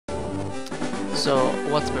So,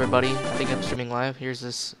 what's up everybody? I think I'm streaming live. Here's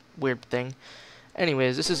this weird thing.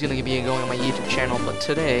 Anyways, this is going to be going on my YouTube channel, but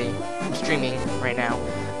today, I'm streaming right now.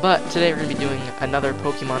 But today we're going to be doing another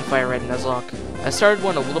Pokemon FireRed Nuzlocke. I started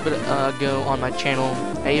one a little bit ago on my channel.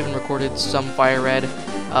 I even recorded some FireRed.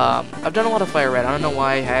 I've done a lot of FireRed. I don't know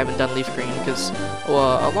why I haven't done Leaf Green, because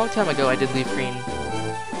a long time ago I did Leaf Green,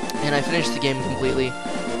 and I finished the game completely.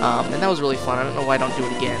 And that was really fun. I don't know why I don't do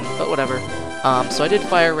it again, but whatever. So I did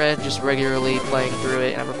FireRed, just regularly playing through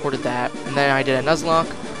it, and I recorded that. And then I did a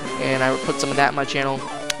Nuzlocke, and I put some of that on my channel.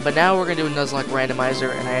 But now we're going to do a Nuzlocke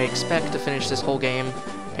Randomizer, and I expect to finish this whole game,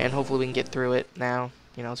 and hopefully we can get through it now.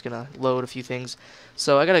 You know, it's going to load a few things.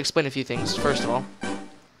 So I got to explain a few things, first of all.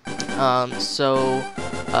 The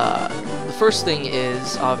first thing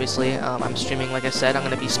is, obviously, I'm streaming, like I said. I'm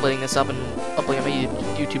going to be splitting this up and uploading on my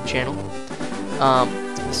YouTube channel.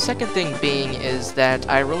 The second thing being is that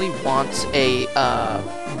I really want a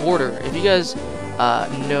border. If you guys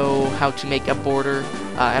know how to make a border,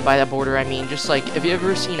 and by that border I mean just like if you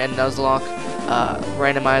ever seen a Nuzlocke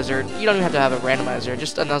randomizer, you don't even have to have a randomizer,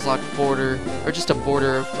 just a Nuzlocke border, or just a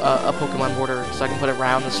border of a Pokemon border, so I can put it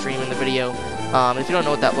around the stream in the video. If you don't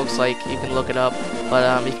know what that looks like, you can look it up,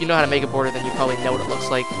 but if you know how to make a border, then you probably know what it looks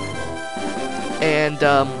like. And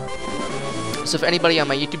so if anybody on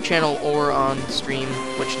my YouTube channel or on stream,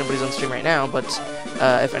 which nobody's on stream right now, but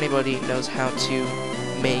if anybody knows how to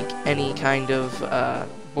make any kind of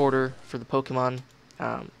border for the Pokemon,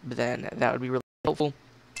 then that would be really helpful.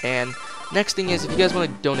 And next thing is, if you guys want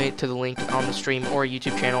to donate to the link on the stream or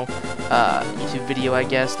YouTube channel, YouTube video I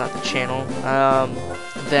guess, not the channel,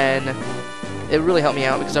 then it would really help me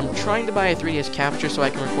out, because I'm trying to buy a 3DS capture so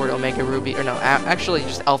I can record Omega Ruby, or no, actually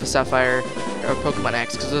just Alpha Sapphire or Pokemon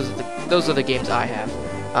X, because those are the games I have,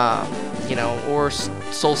 you know, or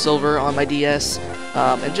Soul Silver on my DS,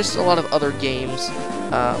 and just a lot of other games,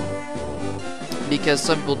 because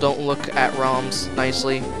some people don't look at ROMs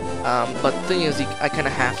nicely, but the thing is, I kind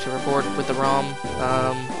of have to record with the ROM.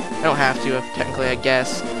 I don't have to, technically, I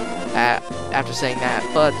guess, after saying that,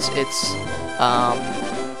 but it's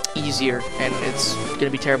easier, and it's gonna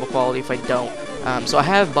be terrible quality if I don't. So I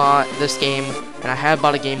have bought this game, and I have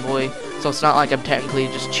bought a Game Boy, so it's not like I'm technically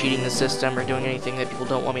just cheating the system or doing anything that people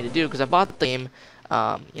don't want me to do, because I bought the game.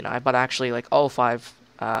 You know, I bought actually like all 5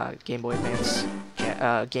 Game Boy Advance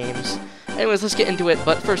games. Anyways, let's get into it.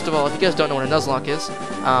 But first of all, if you guys don't know what a Nuzlocke is,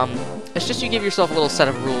 it's just you give yourself a little set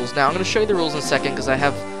of rules. Now I'm going to show you the rules in a second, because I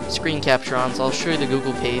have screen capture on, so I'll show you the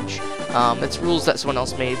Google page. It's rules that someone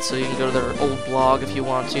else made, so you can go to their old blog if you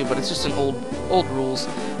want to, but it's just an old rules.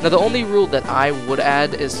 Now the only rule that I would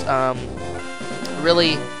add is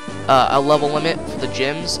really a level limit for the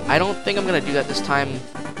gyms. I don't think I'm going to do that this time,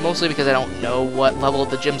 mostly because I don't know what level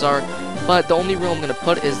the gyms are, but the only rule I'm going to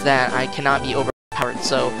put is that I cannot be overpowered,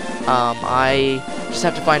 so I just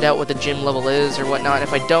have to find out what the gym level is or whatnot, and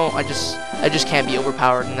if I don't, I just can't be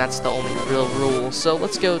overpowered, and that's the only real rule. So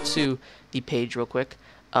let's go to the page real quick.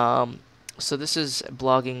 So this is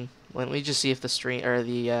blogging. Let me just see if the stream or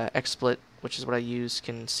the XSplit, which is what I use,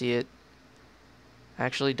 can see it. I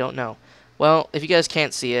actually don't know. Well, if you guys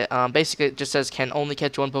can't see it, basically it just says can only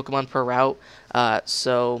catch 1 Pokemon per route.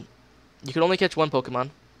 So you can only catch 1 Pokemon,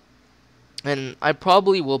 and I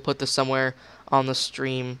probably will put this somewhere on the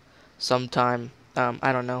stream sometime.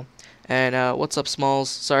 I don't know. And what's up, Smalls?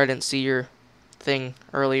 Sorry I didn't see your thing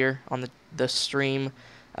earlier on the stream.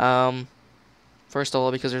 First of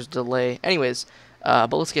all, because there's a delay. Anyways,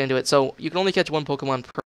 but let's get into it. So you can only catch 1 Pokemon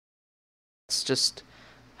per. It's just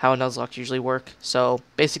how Nuzlocke usually work. So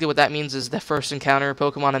basically, what that means is the first encounter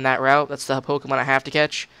Pokemon in that route, that's the Pokemon I have to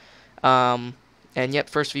catch. And yep,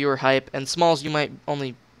 first viewer hype. And Smalls, you might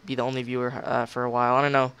only be the only viewer for a while. I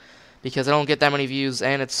don't know, because I don't get that many views,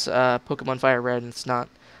 and it's Pokemon FireRed, and it's not.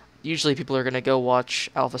 Usually, people are gonna go watch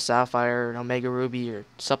Alpha Sapphire or Omega Ruby or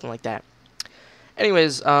something like that.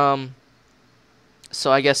 Anyways, so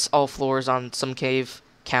I guess all floors on some cave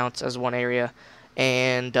counts as 1 area,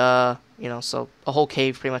 and you know, so a whole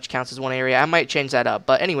cave pretty much counts as 1 area. I might change that up,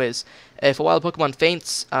 but anyways, if a wild Pokemon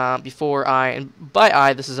faints before and by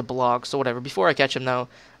I, this is a blog, so whatever. Before I catch him, though,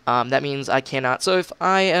 that means I cannot. So if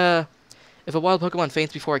a wild Pokemon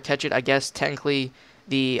faints before I catch it, I guess technically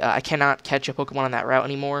I cannot catch a Pokemon on that route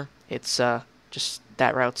anymore. It's just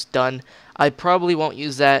that route's done. I probably won't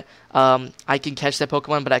use that. I can catch that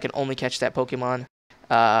Pokemon, but I can only catch that Pokemon.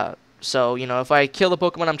 So, you know, if I kill the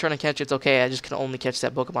Pokemon I'm trying to catch, it's okay. I just can only catch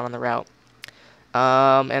that Pokemon on the route.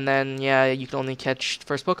 And then, yeah, you can only catch the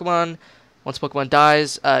first Pokemon. Once Pokemon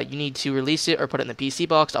dies, you need to release it or put it in the PC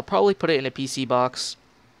box. I'll probably put it in a PC box.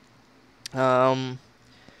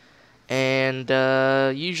 and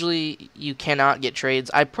usually you cannot get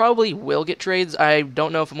trades. I probably will get trades. I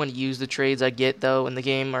don't know if I'm going to use the trades I get though in the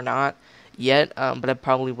game or not yet, but I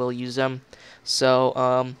probably will use them.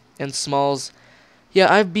 So in Smalls,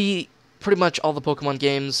 yeah, I've beat pretty much all the Pokemon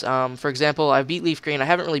games. For example, I've beat Leaf Green. I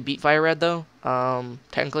haven't really beat FireRed though.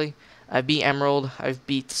 Technically, I beat Emerald. I've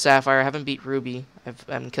beat Sapphire. I haven't beat Ruby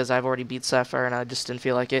because I've already beat Sapphire and I just didn't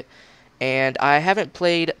feel like it. And I haven't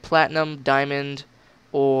played Platinum, Diamond,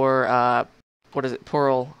 or what is it?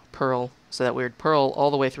 Pearl. Is that weird? Pearl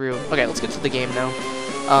all the way through. Okay, let's get to the game now.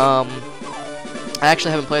 I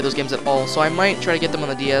actually haven't played those games at all, so I might try to get them on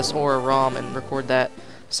the DS or a ROM and record that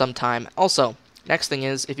sometime. Also, next thing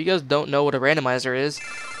is, if you guys don't know what a randomizer is,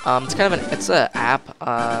 it's kind of it's an app,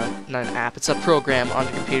 not an app, it's a program on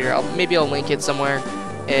your computer. Maybe I'll link it somewhere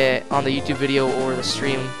on the YouTube video or the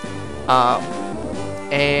stream.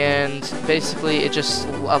 And basically it just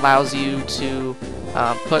allows you to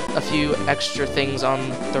put a few extra things on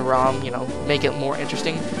the ROM, you know, make it more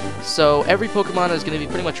interesting. So every Pokemon is going to be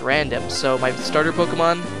pretty much random. So my starter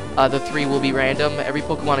Pokemon, the 3 will be random. Every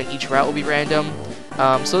Pokemon in each route will be random.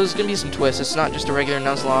 So there's going to be some twists. It's not just a regular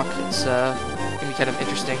Nuzlocke. It's going to be kind of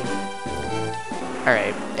interesting.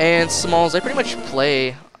 Alright, and Smalls, I pretty much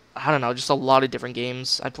play, I don't know, just a lot of different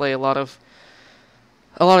games. I play a lot of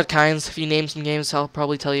kinds. If you name some games, I'll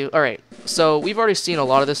probably tell you. Alright, so we've already seen a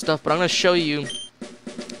lot of this stuff, but I'm going to show you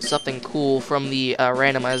something cool from the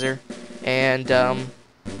randomizer. And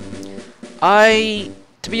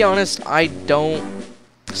to be honest, I don't,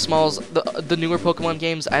 Smalls, the newer Pokemon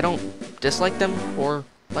games, I don't dislike them or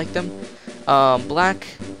like them. Black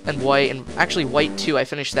and White, and actually White 2, I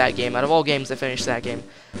finished that game. Out of all games, I finished that game.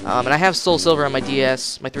 And I have Soul Silver on my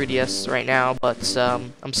DS, my 3DS right now, but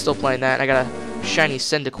I'm still playing that, and I got a shiny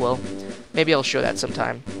Cyndaquil. Maybe I'll show that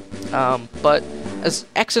sometime. But as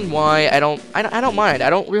X and Y, I don't mind. I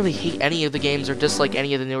don't really hate any of the games or dislike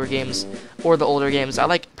any of the newer games or the older games. I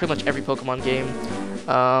like pretty much every Pokemon game.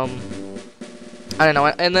 I don't know,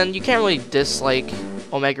 and then you can't really dislike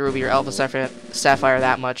Omega Ruby or Alpha Sapphire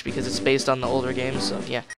that much because it's based on the older games, so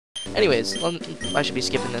yeah. Anyways, I should be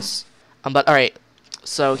skipping this. But alright,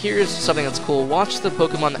 so here's something that's cool. Watch the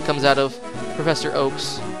Pokemon that comes out of Professor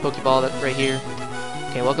Oak's Pokeball that right here.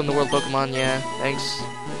 Okay, welcome to World Pokemon, yeah, thanks.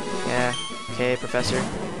 Yeah, okay, Professor.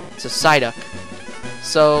 It's a Psyduck.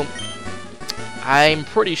 So, I'm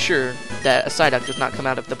pretty sure that a Psyduck does not come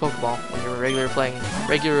out of the Pokeball when you're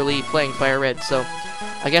regularly playing FireRed, so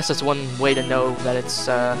I guess that's one way to know that it's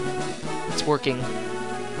working.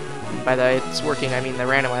 By the it's working, I mean the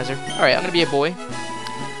randomizer. Alright, I'm gonna be a boy.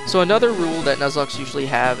 So another rule that Nuzlockes usually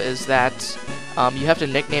have is that you have to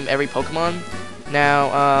nickname every Pokemon.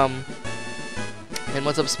 Now, and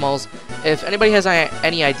what's up, Smalls? If anybody has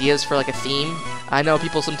any ideas for like a theme, I know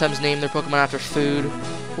people sometimes name their Pokemon after food,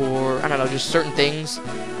 or I don't know, just certain things,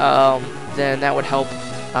 then that would help.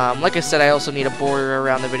 Like I said, I also need a border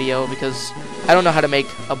around the video because I don't know how to make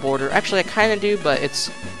a border. Actually, I kind of do, but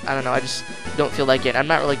I don't know, I just don't feel like it. I'm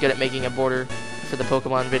not really good at making a border for the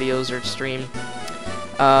Pokemon videos or stream.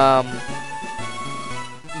 But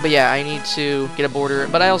yeah, I need to get a border,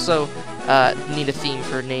 but I also need a theme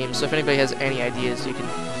for names, so if anybody has any ideas, you can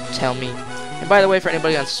tell me. And by the way, for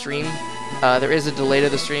anybody on stream, there is a delay to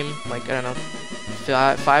the stream, like, I don't know,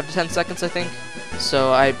 5 to 10 seconds, I think.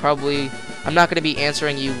 So I'm not going to be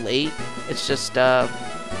answering you late. It's just,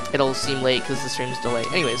 it'll seem late because the stream's delayed.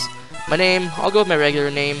 Anyways, my name, I'll go with my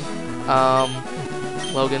regular name,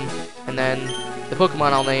 Logan, and then the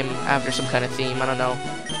Pokemon I'll name after some kind of theme, I don't know.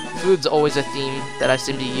 Food's always a theme that I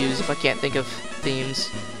seem to use if I can't think of themes.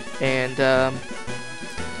 And,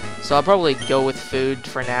 so I'll probably go with food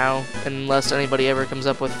for now, unless anybody ever comes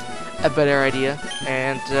up with a better idea.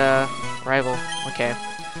 And, rival, okay.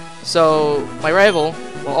 So, my rival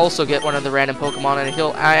will also get one of the random Pokemon, and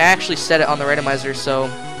I actually set it on the randomizer, so,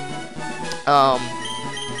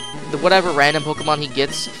 whatever random Pokemon he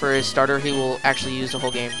gets for his starter, he will actually use the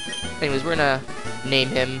whole game. Anyways, we're gonna name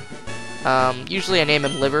him, usually I name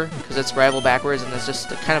him Liver, because it's rival backwards, and it's just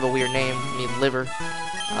kind of a weird name. I mean, Liver.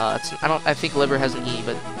 I think Liver has an E,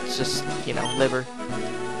 but it's just, you know, Liver.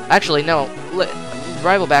 Actually, no,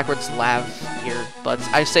 rival backwards Lavier, but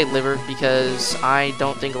I say Liver because I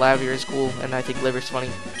don't think Lavier is cool, and I think Liver's funny.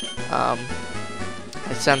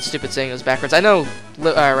 It sounds stupid saying it was backwards. I know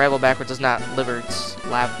rival backwards is not Liver, it's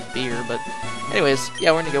Lavier, but anyways,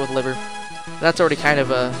 yeah, we're gonna go with Liver. That's already kind of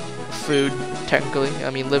a food, technically. I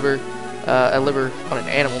mean, liver, a liver on an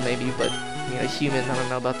animal maybe, but I mean, a human, I don't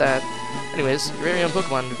know about that. Anyways, your very own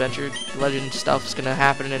Pokemon adventure, legend stuff's gonna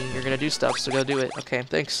happen, and you're gonna do stuff, so go do it. Okay,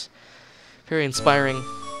 thanks. Very inspiring.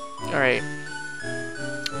 Alright.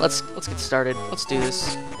 Let's get started. Let's do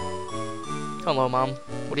this. Hello, Mom.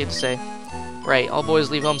 What do you have to say? Right, all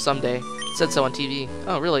boys leave home someday. It said so on TV.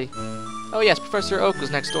 Oh, really? Oh, yes, Professor Oak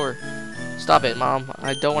was next door. Stop it, Mom.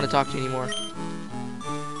 I don't want to talk to you anymore.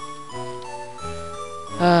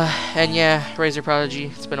 And yeah, Razor Prodigy.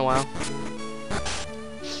 It's been a while.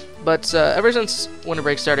 But ever since winter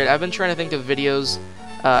break started, I've been trying to think of videos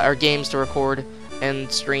or games to record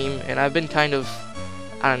and stream, and I've been kind of,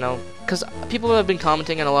 I don't know, because people have been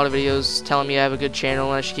commenting on a lot of videos telling me I have a good channel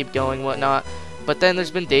and I should keep going, whatnot. But then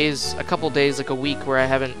there's been days, a couple days, like a week, where I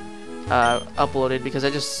haven't uploaded because I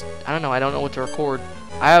don't know what to record.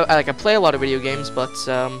 I play a lot of video games, but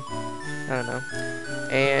I don't know.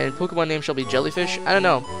 And Pokemon name shall be Jellyfish. I don't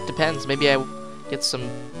know. Depends. Maybe I get some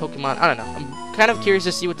Pokemon. I don't know. I'm kind of curious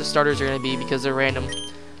to see what the starters are going to be because they're random.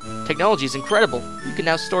 Technology is incredible. You can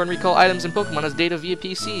now store and recall items and Pokemon as data via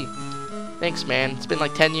PC. Thanks, man. It's been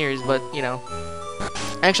like 10 years, but, you know.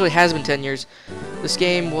 Actually, it has been 10 years. This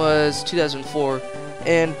game was 2004.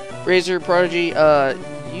 And Razor Prodigy,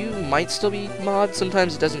 you might still be mod.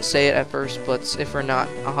 Sometimes it doesn't say it at first, but if we're not,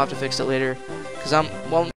 I'll have to fix it later. Because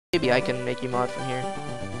well, maybe I can make you mod from here.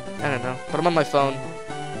 I don't know. But I'm on my phone.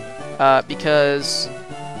 Because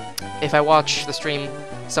if I watch the stream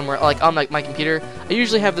somewhere, like on my computer, I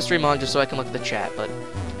usually have the stream on just so I can look at the chat, but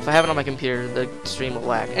if I have it on my computer, the stream will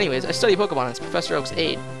lag. Anyways, I study Pokemon. It's Professor Oak's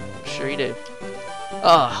aide. I'm sure you do.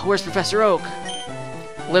 Ugh, where's Professor Oak?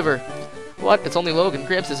 Liver. What? It's only Logan.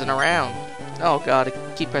 Gramps isn't around. Oh god,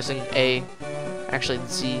 I keep pressing A. Actually,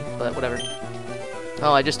 Z, but whatever.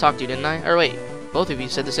 Oh, I just talked to you, didn't I? Or wait, both of you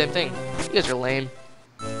said the same thing. You guys are lame.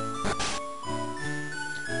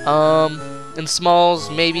 In Smalls,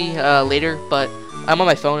 maybe, later, but I'm on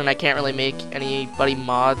my phone and I can't really make anybody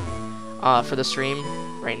mod, for the stream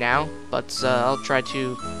right now, but, I'll try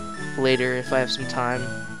to later if I have some time.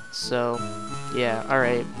 So, yeah,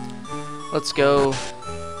 alright. Let's go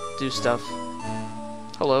do stuff.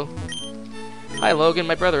 Hello. Hi, Logan.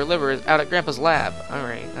 My brother, Liver, is out at Grandpa's lab.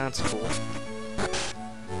 Alright, that's cool.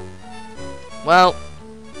 Well,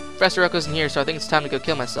 Professor Oak isn't here, so I think it's time to go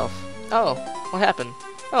kill myself. Oh, what happened?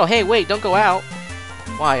 Oh, hey, wait, don't go out.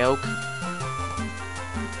 Why, Oak?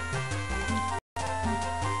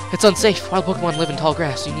 It's unsafe. Wild Pokemon live in tall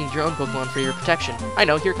grass. You need your own Pokemon for your protection. I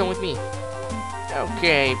know. Here, come with me.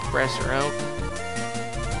 Okay, Professor Oak.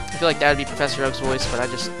 I feel like that would be Professor Oak's voice, but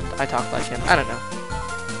I talk like him. I don't know.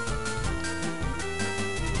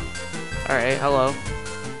 Alright, hello.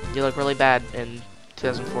 You look really bad in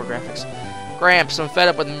 2004 graphics. Gramps, I'm fed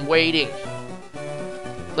up with waiting.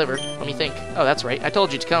 Liver, let me think. Oh, that's right. I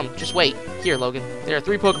told you to come. Just wait. Here, Logan. There are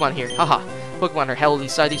 3 Pokemon here. Haha. Pokemon are held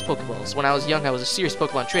inside these Pokeballs. When I was young, I was a serious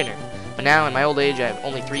Pokemon trainer. But now, in my old age, I have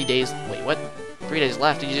only 3 days... Wait, what? 3 days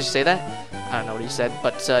left? Did you just say that? I don't know what he said,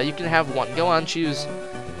 but you can have one. Go on, choose.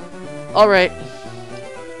 Alright.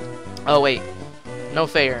 Oh, wait. No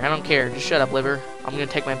fair. I don't care. Just shut up, Liver. I'm gonna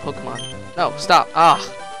take my Pokemon. No, stop. Ah!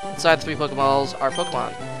 Inside the 3 Pokeballs are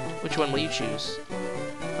Pokemon. Which one will you choose?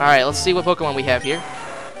 Alright, let's see what Pokemon we have here.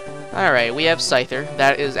 Alright, we have Scyther.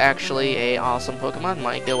 That is actually a awesome Pokemon.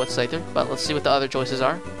 Might go with Scyther, but let's see what the other choices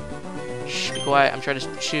are. Shh, be quiet. I'm trying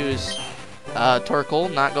to choose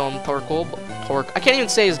Torkoal. Not going with Torkoal, but I can't even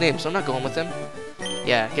say his name, so I'm not going with him.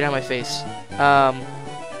 Yeah, get out of my face.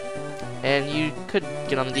 And you could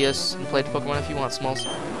get on the DS and play the Pokemon if you want, Smalls.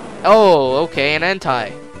 Oh, okay, an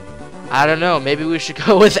Entei. I don't know, maybe we should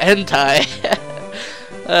go with Entei.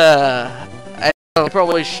 I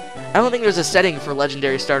probably I don't think there's a setting for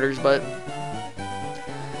legendary starters, but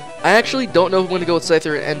I actually don't know if I'm going to go with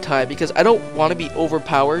Scyther and Entei because I don't want to be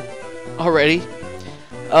overpowered already.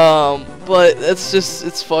 But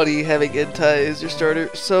it's funny having Entei as your starter.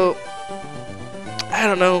 So I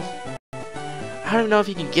don't know. I don't know if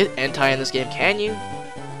you can get Entei in this game. Can you?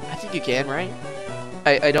 I think you can, right?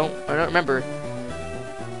 I don't remember.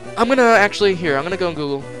 I'm gonna go on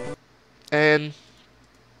Google and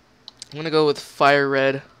I'm gonna go with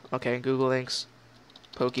FireRed. Okay, Google links,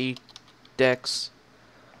 Pokédex.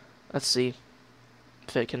 Let's see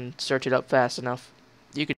if it can search it up fast enough.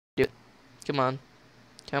 You could do it. Come on,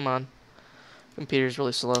 come on. Computer's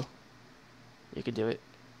really slow. You could do it.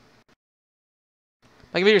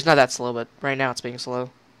 My computer's not that slow, but right now it's being slow.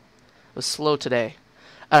 It was slow today.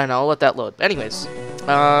 I don't know. I'll let that load. But anyways,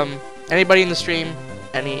 anybody in the stream?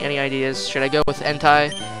 Any ideas? Should I go with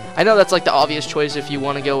Entei? I know that's like the obvious choice if you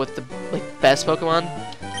want to go with the best Pokemon,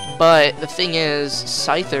 but the thing is,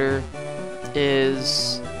 Scyther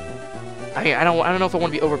is. I don't know if I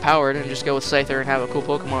want to be overpowered and just go with Scyther and have a cool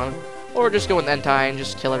Pokemon, or just go with Entei and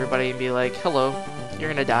just kill everybody and be like, hello, you're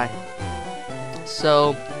gonna die.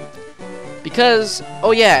 So, because,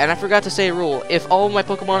 oh yeah, and I forgot to say a rule. If all of my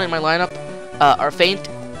Pokemon in my lineup are faint,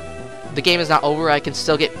 the game is not over. I can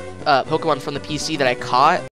still get Pokemon from the PC that I caught.